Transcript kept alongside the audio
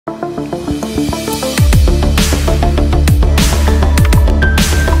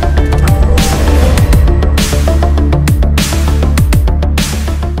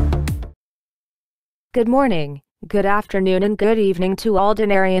Good morning, good afternoon and good evening to all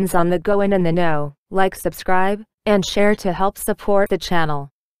dinarians on the go and in the know. Like, subscribe, and share to help support the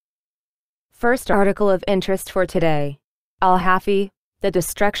channel. First article of interest for today. Al-Hafi, the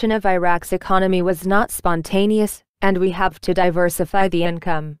destruction of Iraq's economy was not spontaneous, and we have to diversify the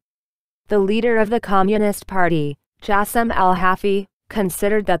income. The leader of the Communist Party, Jassim Al-Hafi,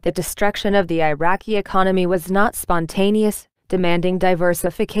 considered that the destruction of the Iraqi economy was not spontaneous, demanding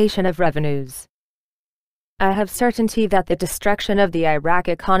diversification of revenues. I have certainty that the destruction of the Iraq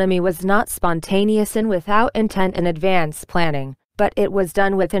economy was not spontaneous and without intent and advance planning, but it was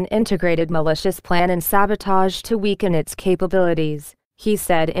done with an integrated malicious plan and sabotage to weaken its capabilities, he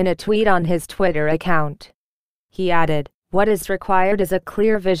said in a tweet on his Twitter account. He added, "What is required is a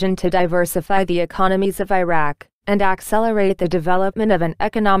clear vision to diversify the economies of Iraq, and accelerate the development of an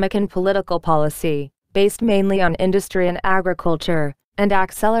economic and political policy, based mainly on industry and agriculture, and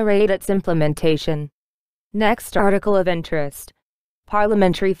accelerate its implementation." Next article of interest.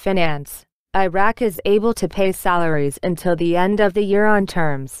 Parliamentary finance. Iraq is able to pay salaries until the end of the year on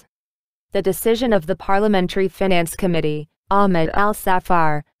terms. The decision of the Parliamentary Finance Committee, Ahmed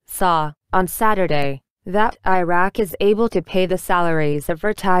Al-Safar, saw, on Saturday, that Iraq is able to pay the salaries of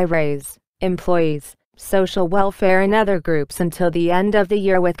retirees, employees, social welfare and other groups until the end of the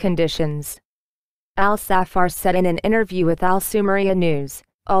year with conditions. Al-Safar said in an interview with Al-Sumaria News,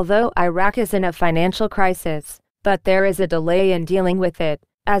 "Although Iraq is in a financial crisis, but there is a delay in dealing with it,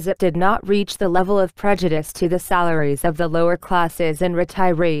 as it did not reach the level of prejudice to the salaries of the lower classes and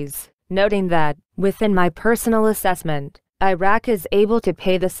retirees," noting that, "Within my personal assessment, Iraq is able to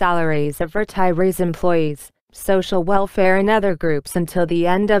pay the salaries of retirees, employees, social welfare and other groups until the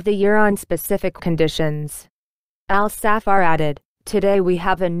end of the year on specific conditions." Al-Safar added, "Today we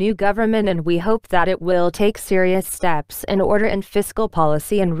have a new government and we hope that it will take serious steps in order in fiscal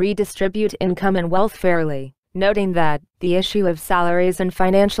policy and redistribute income and wealth fairly," noting that, "The issue of salaries and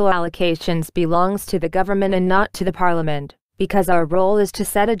financial allocations belongs to the government and not to the parliament, because our role is to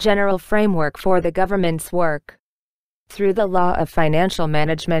set a general framework for the government's work through the law of financial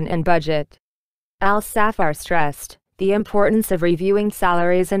management and budget." Al-Safar stressed the importance of reviewing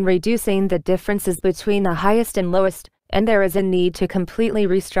salaries and reducing the differences between the highest and lowest, and there is a need to completely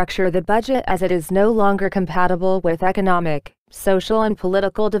restructure the budget as it is no longer compatible with economic, social and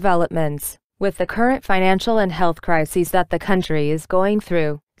political developments, with the current financial and health crises that the country is going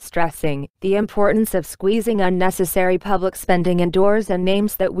through, stressing the importance of squeezing unnecessary public spending indoors and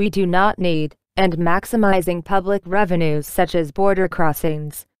names that we do not need, and maximizing public revenues such as border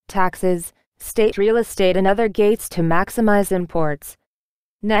crossings, taxes, state real estate and other gates to maximize imports.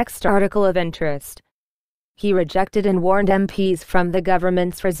 Next article of interest. He rejected and warned MPs from the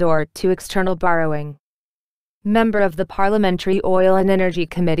government's resort to external borrowing. Member of the Parliamentary Oil and Energy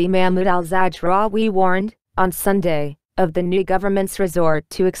Committee Mahmoud Al-Zajrawi warned, on Sunday, of the new government's resort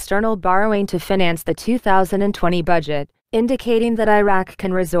to external borrowing to finance the 2020 budget, indicating that Iraq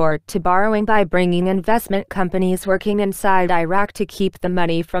can resort to borrowing by bringing investment companies working inside Iraq to keep the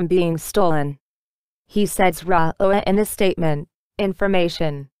money from being stolen. He said in a statement,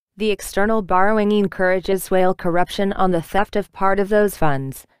 "Information. The external borrowing encourages whale corruption on the theft of part of those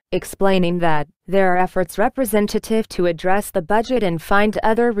funds," explaining that there are efforts representative to address the budget and find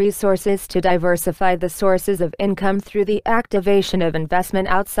other resources to diversify the sources of income through the activation of investment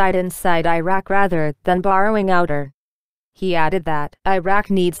inside Iraq rather than borrowing outer. He added that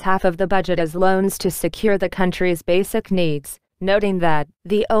Iraq needs half of the budget as loans to secure the country's basic needs, noting that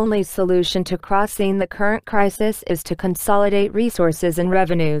the only solution to crossing the current crisis is to consolidate resources and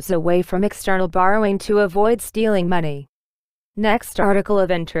revenues away from external borrowing to avoid stealing money. Next article of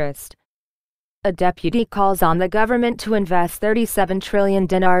interest. A deputy calls on the government to invest 37 trillion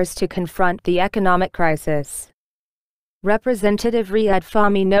dinars to confront the economic crisis. Representative Riyad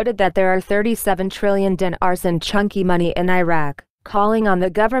Fahmy noted that there are 37 trillion dinars in chunky money in Iraq, calling on the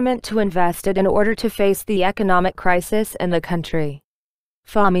government to invest it in order to face the economic crisis in the country.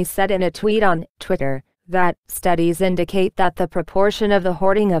 Fahmy said in a tweet on Twitter that studies indicate that the proportion of the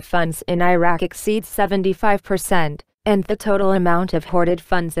hoarding of funds in Iraq exceeds 75%, and the total amount of hoarded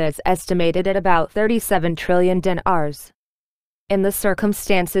funds is estimated at about 37 trillion dinars. In the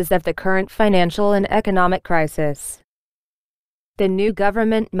circumstances of the current financial and economic crisis, the new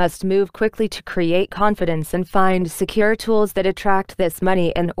government must move quickly to create confidence and find secure tools that attract this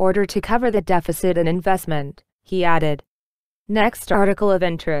money in order to cover the deficit in investment, he added. Next article of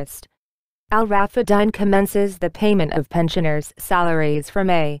interest. Al-Rafadain commences the payment of pensioners' salaries for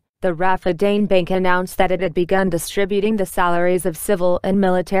May. The Rafadain Bank announced that it had begun distributing the salaries of civil and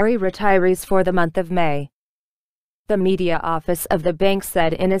military retirees for the month of May. The media office of the bank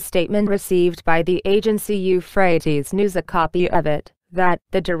said in a statement received by the agency Euphrates News, a copy of it, that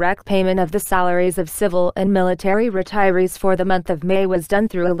the direct payment of the salaries of civil and military retirees for the month of May was done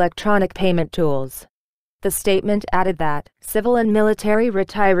through electronic payment tools. The statement added that civil and military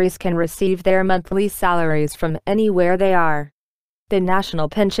retirees can receive their monthly salaries from anywhere they are. The National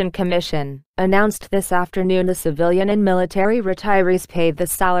Pension Commission announced this afternoon the civilian and military retirees paid the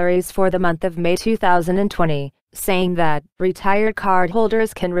salaries for the month of May 2020, saying that retired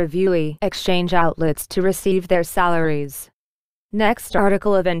cardholders can review exchange outlets to receive their salaries. Next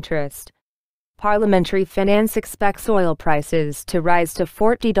article of interest. Parliamentary Finance expects oil prices to rise to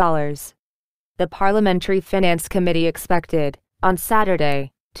 $40. The Parliamentary Finance Committee expected, on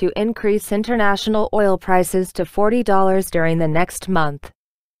Saturday, to increase international oil prices to $40 during the next month.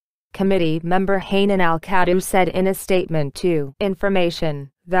 Committee member Hanan Al-Kaddu said in a statement to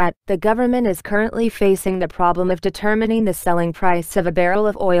Information that the government is currently facing the problem of determining the selling price of a barrel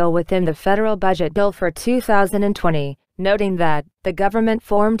of oil within the federal budget bill for 2020, noting that the government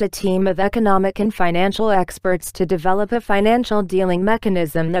formed a team of economic and financial experts to develop a financial dealing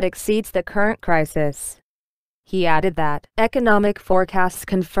mechanism that exceeds the current crisis. He added that economic forecasts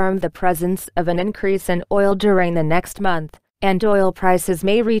confirm the presence of an increase in oil during the next month, and oil prices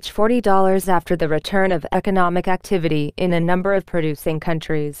may reach $40 after the return of economic activity in a number of producing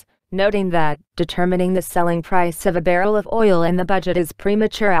countries, noting that determining the selling price of a barrel of oil in the budget is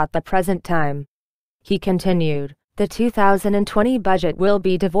premature at the present time. He continued, the 2020 budget will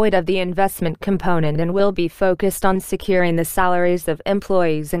be devoid of the investment component and will be focused on securing the salaries of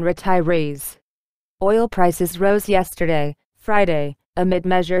employees and retirees. Oil prices rose yesterday, Friday, amid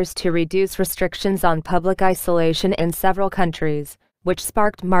measures to reduce restrictions on public isolation in several countries, which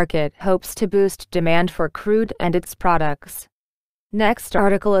sparked market hopes to boost demand for crude and its products. Next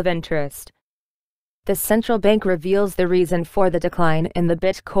article of interest. The central bank reveals the reason for the decline in the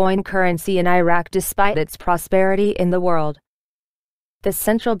Bitcoin currency in Iraq despite its prosperity in the world. The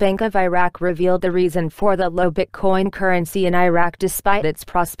Central Bank of Iraq revealed the reason for the low Bitcoin currency in Iraq despite its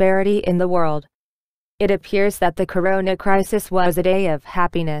prosperity in the world. It appears that the corona crisis was a day of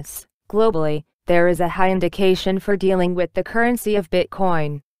happiness. Globally, there is a high indication for dealing with the currency of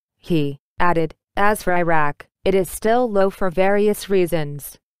Bitcoin. He added, as for Iraq, it is still low for various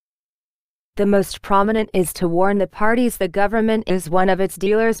reasons. The most prominent is to warn the parties the government is one of its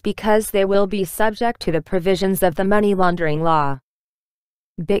dealers because they will be subject to the provisions of the money laundering law.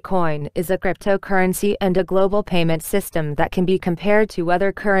 Bitcoin is a cryptocurrency and a global payment system that can be compared to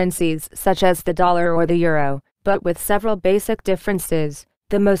other currencies such as the dollar or the euro, but with several basic differences,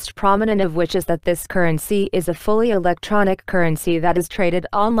 the most prominent of which is that this currency is a fully electronic currency that is traded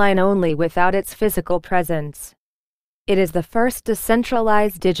online only without its physical presence. It is the first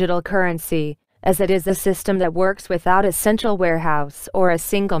decentralized digital currency, as it is a system that works without a central warehouse or a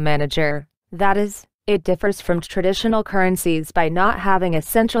single manager. That is, it differs from traditional currencies by not having a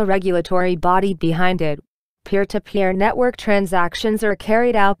central regulatory body behind it. Peer-to-peer network transactions are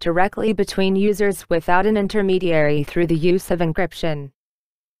carried out directly between users without an intermediary through the use of encryption.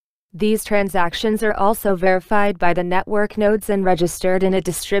 These transactions are also verified by the network nodes and registered in a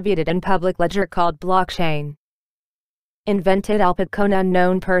distributed and public ledger called blockchain. Invented by an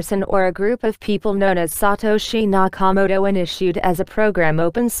unknown person or a group of people known as Satoshi Nakamoto and issued as a program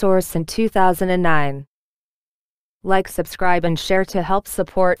open source in 2009. Like, subscribe and share to help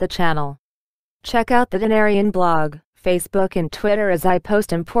support the channel. Check out the Dinarian blog, Facebook and Twitter as I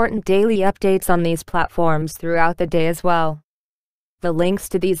post important daily updates on these platforms throughout the day as well. The links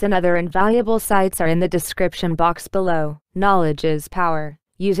to these and other invaluable sites are in the description box below. Knowledge is power.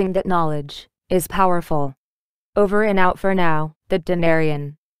 Using that knowledge is powerful. Over and out for now, the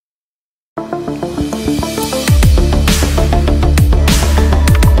Dinarian.